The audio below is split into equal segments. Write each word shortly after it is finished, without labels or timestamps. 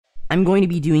I'm going to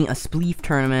be doing a SPLEEF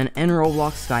tournament in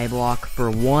Roblox Skyblock for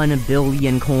 1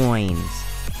 billion coins.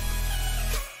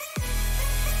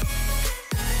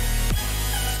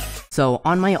 So,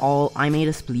 on my alt, I made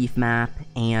a SPLEEF map,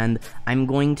 and I'm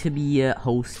going to be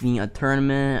hosting a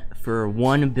tournament for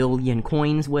 1 billion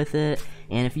coins with it.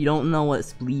 And if you don't know what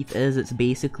SPLEEF is, it's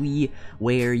basically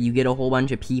where you get a whole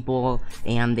bunch of people,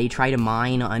 and they try to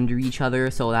mine under each other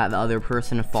so that the other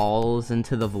person falls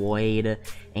into the void,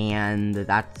 and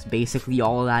that's basically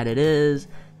all that it is.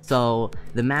 So,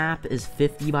 the map is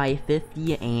 50 by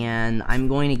 50, and I'm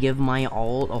going to give my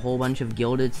alt a whole bunch of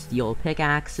gilded steel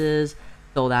pickaxes,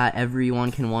 so that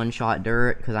everyone can one-shot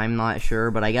dirt, because I'm not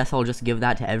sure, but I guess I'll just give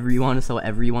that to everyone, so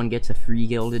everyone gets a free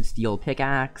gilded steel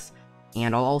pickaxe.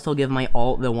 And I'll also give my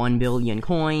alt the 1 billion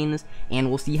coins, and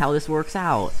we'll see how this works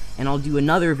out. And I'll do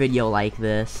another video like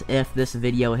this, if this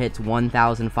video hits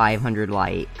 1,500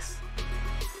 likes.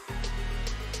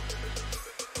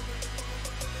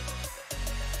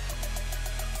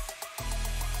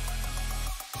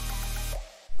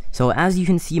 So as you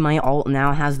can see, my alt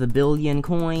now has the billion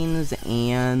coins,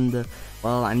 and,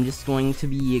 well, I'm just going to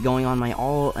be going on my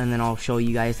alt, and then I'll show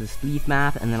you guys the SPLEEF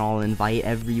map, and then I'll invite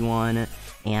everyone,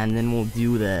 and then we'll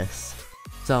do this.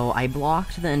 So I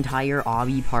blocked the entire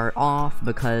OBBY part off,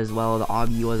 because, well, the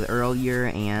OBBY was earlier,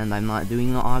 and I'm not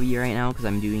doing the OBBY right now, because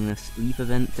I'm doing the SPLEEF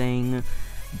event thing,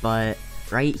 but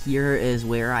right here is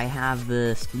where I have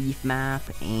the SPLEEF map,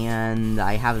 and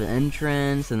I have the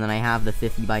entrance, and then I have the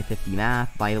 50 by 50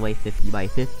 map. By the way, 50 by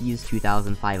 50 is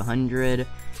 2,500,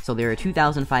 so there are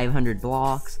 2,500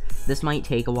 blocks. This might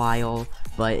take a while,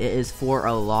 but it is for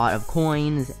a lot of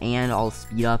coins, and I'll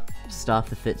speed up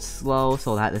stuff if it's slow,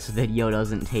 so that this video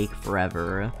doesn't take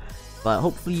forever. But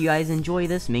hopefully you guys enjoy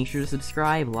this. Make sure to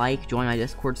subscribe, like, join my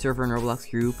Discord server and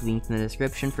Roblox group, linked in the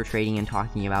description for trading and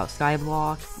talking about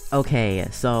Skyblock. Okay,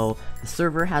 so the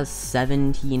server has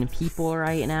 17 people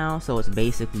right now, so it's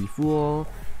basically full,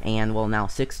 and, well, now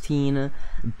 16,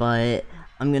 but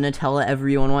I'm gonna tell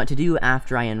everyone what to do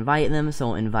after I invite them,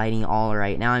 so inviting all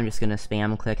right now. I'm just gonna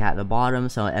spam click at the bottom,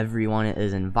 so everyone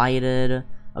is invited.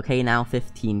 Okay, now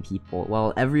 15 people.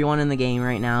 Well, everyone in the game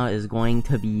right now is going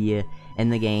to be in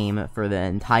the game for the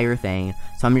entire thing,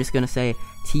 so I'm just gonna say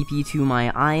TP to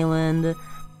my island,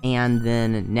 and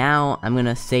then now I'm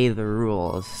gonna say the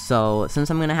rules. So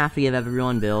since I'm gonna have to give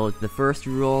everyone builds, the first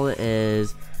rule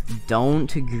is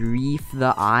don't grief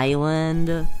the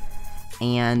island,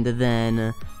 and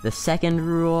then the second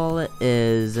rule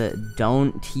is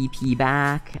don't TP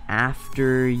back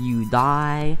after you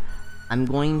die. I'm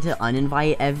going to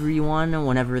uninvite everyone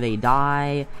whenever they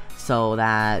die, so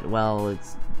that, well,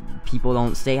 people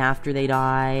don't stay after they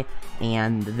die.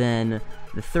 And then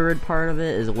the third part of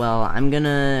it is, well, I'm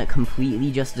gonna completely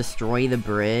just destroy the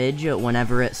bridge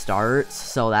whenever it starts,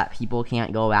 so that people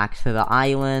can't go back to the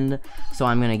island. So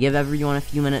I'm gonna give everyone a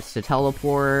few minutes to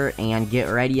teleport and get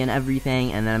ready and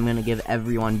everything, and then I'm gonna give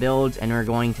everyone builds, and we're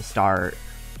going to start.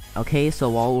 Okay, so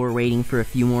while we're waiting for a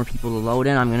few more people to load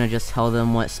in, I'm gonna just tell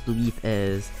them what SPLEEF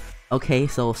is. Okay,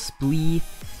 so SPLEEF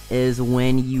is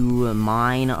when you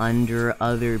mine under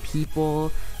other people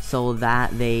so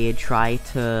that they try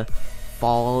to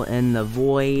fall in the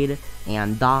void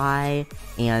and die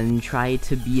and try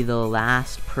to be the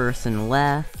last person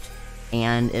left.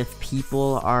 And if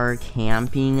people are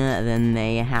camping, then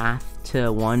they have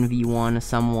to 1v1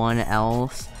 someone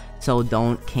else, so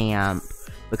don't camp.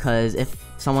 Because if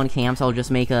someone camps, I'll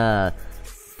just make a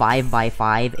 5 by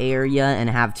 5 area and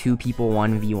have 2 people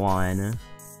 1v1.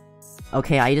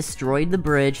 Okay, I destroyed the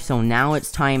bridge, so now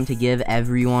it's time to give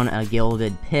everyone a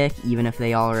gilded pick, even if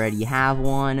they already have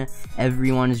one.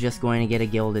 Everyone is just going to get a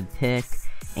gilded pick,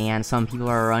 and some people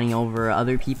are running over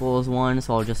other people's ones,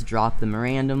 so I'll just drop them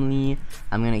randomly.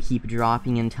 I'm gonna keep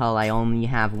dropping until I only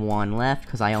have one left,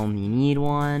 because I only need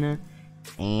one.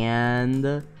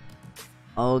 And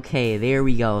okay, there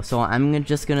we go. So I'm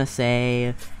just gonna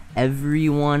say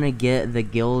everyone get the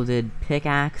gilded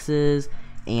pickaxes,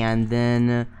 and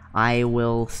then I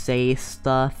will say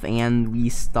stuff and we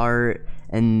start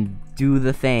and do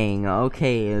the thing.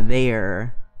 Okay,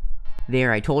 there,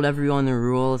 I told everyone the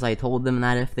rules. I told them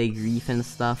that if they grief and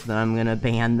stuff, then I'm gonna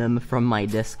ban them from my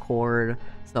Discord,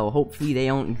 so hopefully they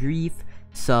don't grief.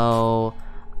 So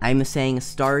I'm saying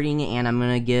starting, and I'm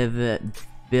gonna give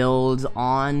builds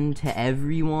on to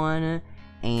everyone,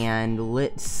 and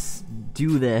let's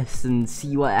do this and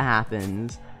see what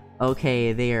happens.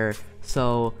 Okay, there.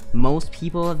 So most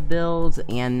people have builds,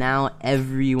 and now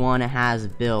everyone has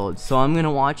builds. So I'm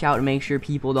gonna watch out to make sure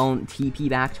people don't TP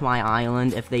back to my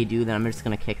island. If they do, then I'm just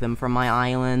gonna kick them from my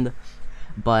island.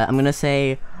 But I'm gonna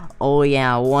say, oh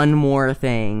yeah, one more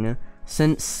thing.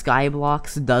 since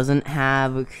Skyblox doesn't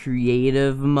have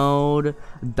creative mode,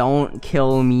 don't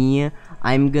kill me.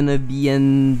 I'm gonna be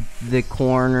in the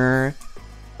corner.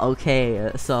 Okay,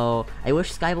 so I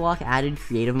wish Skyblock added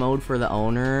creative mode for the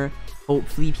owner.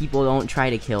 Hopefully people don't try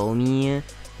to kill me,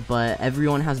 but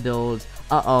everyone has builds.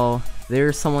 Uh-oh,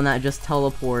 there's someone that just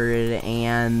teleported,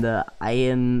 and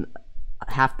I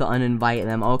have to uninvite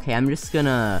them. Okay, I'm just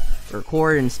gonna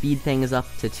record and speed things up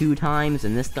to 2 times,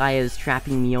 and this guy is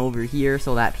trapping me over here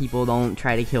so that people don't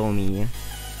try to kill me.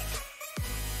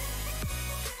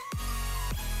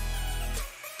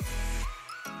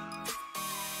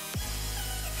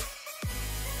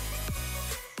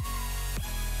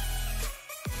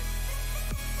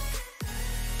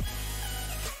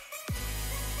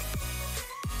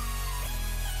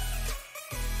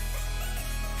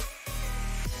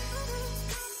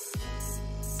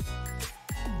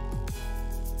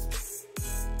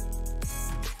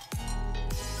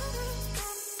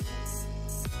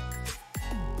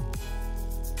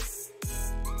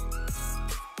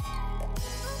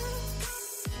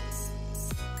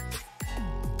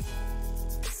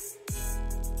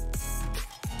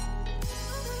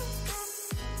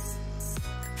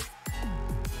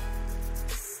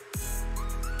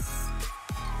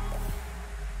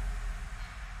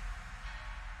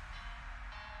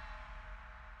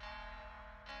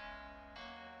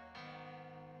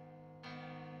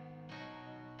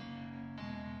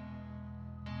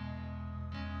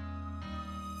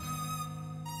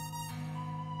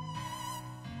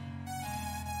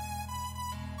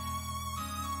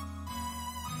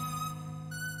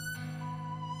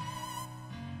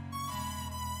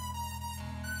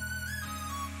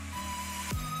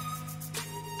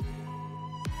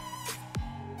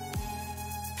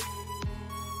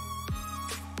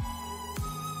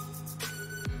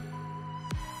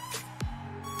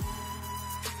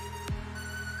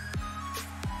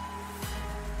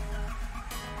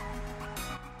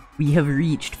 We have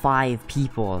reached 5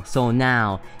 people, so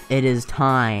now it is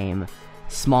time.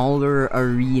 Smaller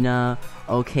arena.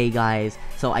 Okay guys,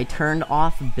 so I turned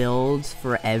off builds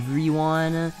for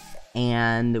everyone,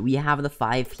 and we have the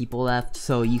 5 people left,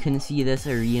 so you can see this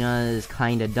arena is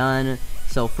kinda done.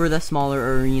 So for the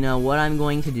smaller arena, what I'm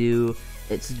going to do,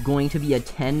 it's going to be a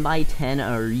 10 by 10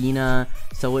 arena,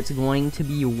 so it's going to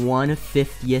be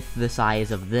 1/50th the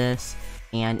size of this.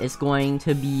 And it's going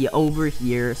to be over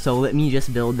here, so let me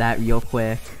just build that real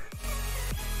quick.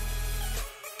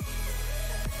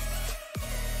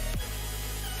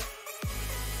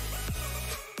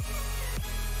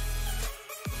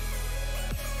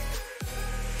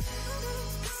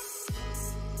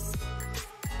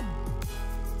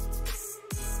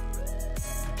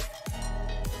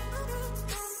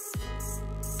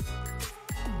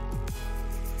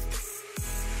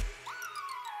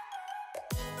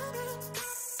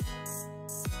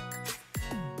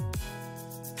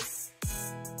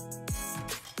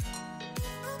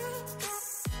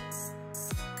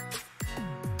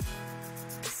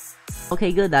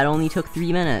 Okay, good, that only took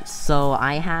 3 minutes. So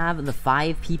I have the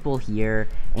 5 people here,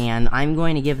 and I'm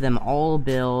going to give them all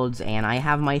builds, and I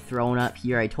have my throne up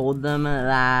here. I told them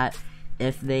that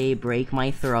if they break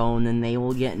my throne, then they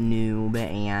will get noob,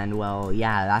 and well,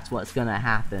 yeah, that's what's gonna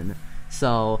happen.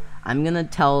 So I'm gonna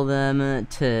tell them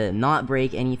to not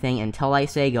break anything until I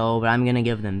say go, but I'm gonna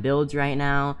give them builds right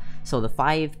now. So the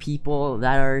 5 people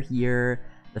that are here,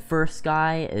 the first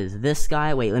guy is this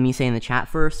guy. Wait, let me say in the chat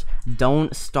first,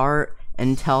 don't start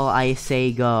until I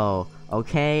say go,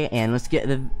 okay? And let's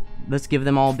give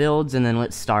them all builds, and then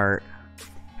let's start.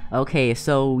 Okay,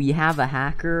 so we have a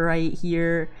hacker right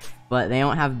here, but they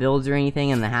don't have builds or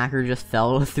anything, and the hacker just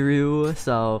fell through.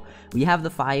 So we have the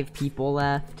 5 people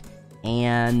left,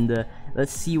 and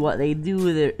let's see what they do.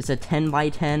 It's a 10 by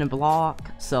 10 block,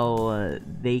 so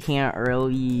they can't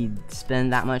really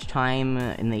spend that much time,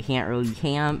 and they can't really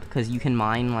camp because you can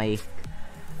mine like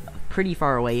pretty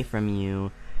far away from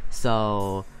you.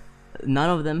 So none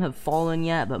of them have fallen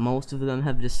yet, but most of them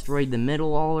have destroyed the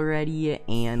middle already,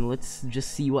 and let's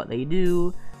just see what they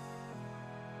do.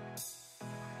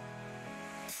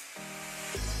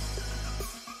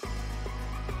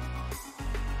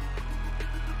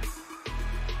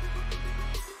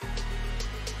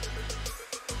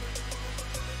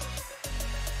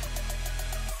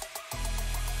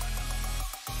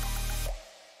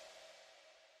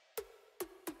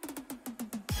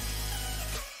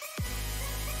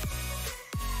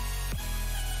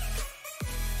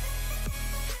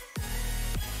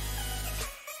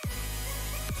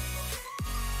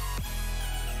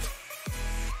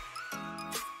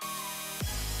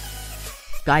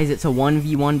 Guys, it's a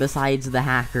 1v1 besides the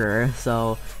hacker,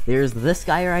 so there's this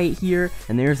guy right here,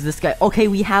 and there's this guy. Okay,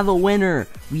 we have a winner.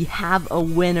 We have a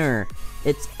winner.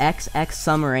 It's XX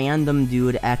some random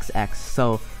dude XX.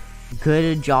 So,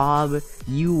 good job.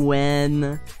 You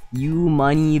win. You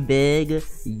money big.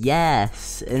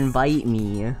 Yes, invite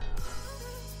me.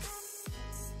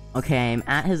 Okay, I'm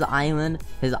at his island.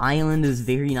 His island is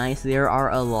very nice. There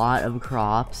are a lot of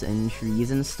crops and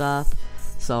trees and stuff.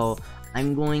 So,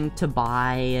 I'm going to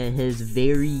buy his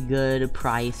very good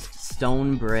priced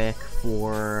stone brick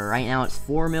for, right now it's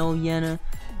 4 million.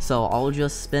 So, I'll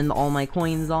just spend all my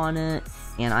coins on it.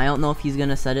 And I don't know if he's going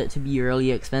to set it to be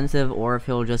really expensive or if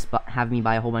he'll just have me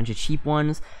buy a whole bunch of cheap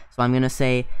ones. So, I'm going to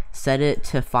say set it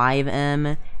to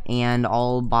 5M. And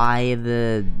I'll buy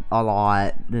a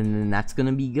lot, and then that's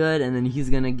gonna be good, and then he's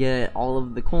gonna get all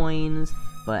of the coins.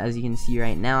 But as you can see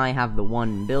right now, I have the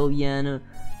 1 billion,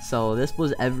 so this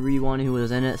was everyone who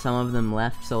was in it. Some of them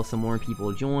left, so some more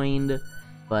people joined,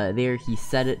 but there he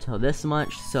set it to this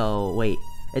much. So wait,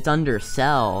 it's under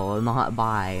sell, not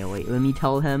buy. Wait, let me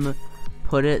tell him,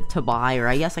 put it to buy, or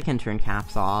I guess I can turn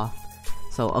caps off.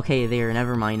 So okay, there,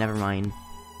 never mind,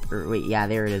 or wait, yeah,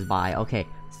 there it is, buy. Okay,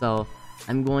 so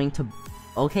I'm going to,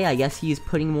 okay, I guess he's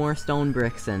putting more stone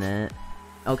bricks in it.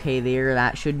 Okay, there,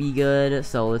 that should be good,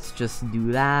 so let's just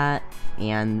do that.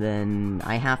 And then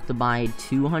I have to buy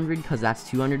 200, because that's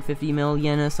 250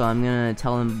 million, so I'm gonna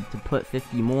tell him to put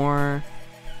 50 more.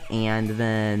 And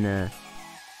then,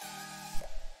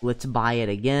 let's buy it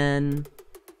again.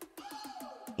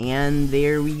 And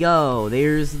there we go,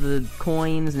 there's the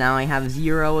coins. Now I have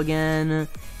 0 again.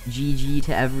 GG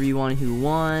to everyone who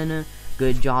won.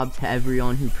 Good job to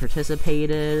everyone who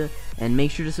participated, and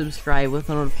make sure to subscribe with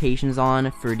notifications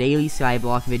on for daily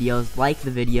Skyblock videos. Like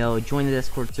the video, join the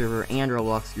Discord server and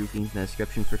Roblox group, links in the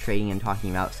description for trading and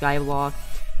talking about Skyblock.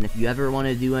 And if you ever want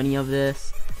to do any of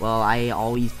this, well, I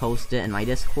always post it in my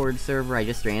Discord server. I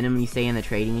just randomly say in the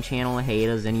trading channel, hey,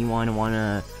 does anyone want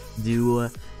to do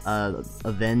a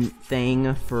event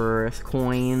thing for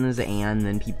coins, and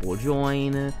then people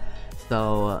join.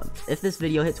 So, if this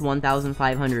video hits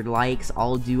 1,500 likes,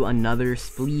 I'll do another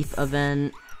SPLEEF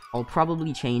event. I'll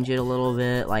probably change it a little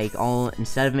bit, like,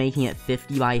 instead of making it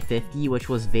 50 by 50, which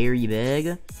was very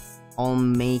big, I'll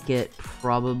make it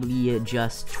probably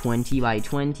just 20 by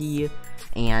 20,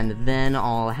 and then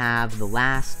I'll have the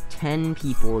last 10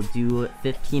 people do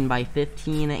 15 by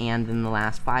 15, and then the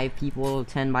last 5 people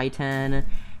 10 by 10,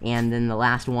 and then the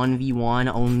last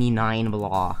 1v1 only 9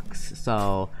 blocks.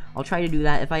 So I'll try to do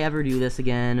that if I ever do this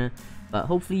again. But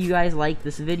hopefully you guys like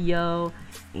this video,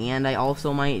 and I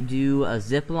also might do a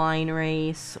zipline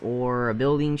race or a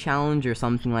building challenge or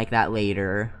something like that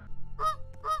later.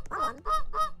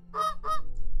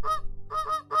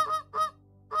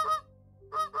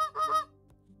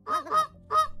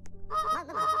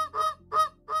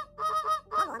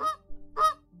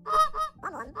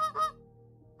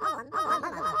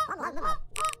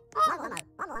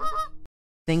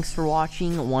 Thanks for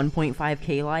watching,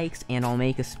 1.5k likes, and I'll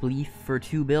make a SPLEEF for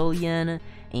 2 billion,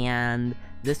 and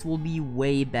this will be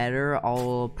way better.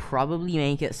 I'll probably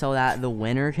make it so that the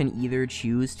winner can either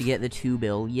choose to get the 2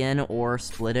 billion or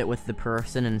split it with the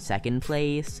person in second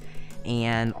place,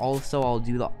 and also I'll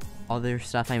do the other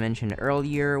stuff I mentioned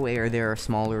earlier, where there are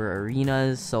smaller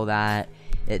arenas, so that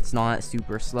it's not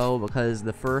super slow, because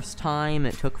the first time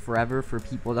it took forever for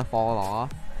people to fall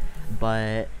off.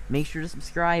 But make sure to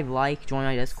subscribe, like, join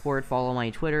my Discord, follow my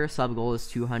Twitter. Sub goal is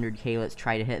 200k. Let's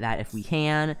try to hit that if we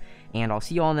can. And I'll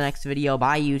see you all in the next video.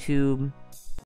 Bye, YouTube.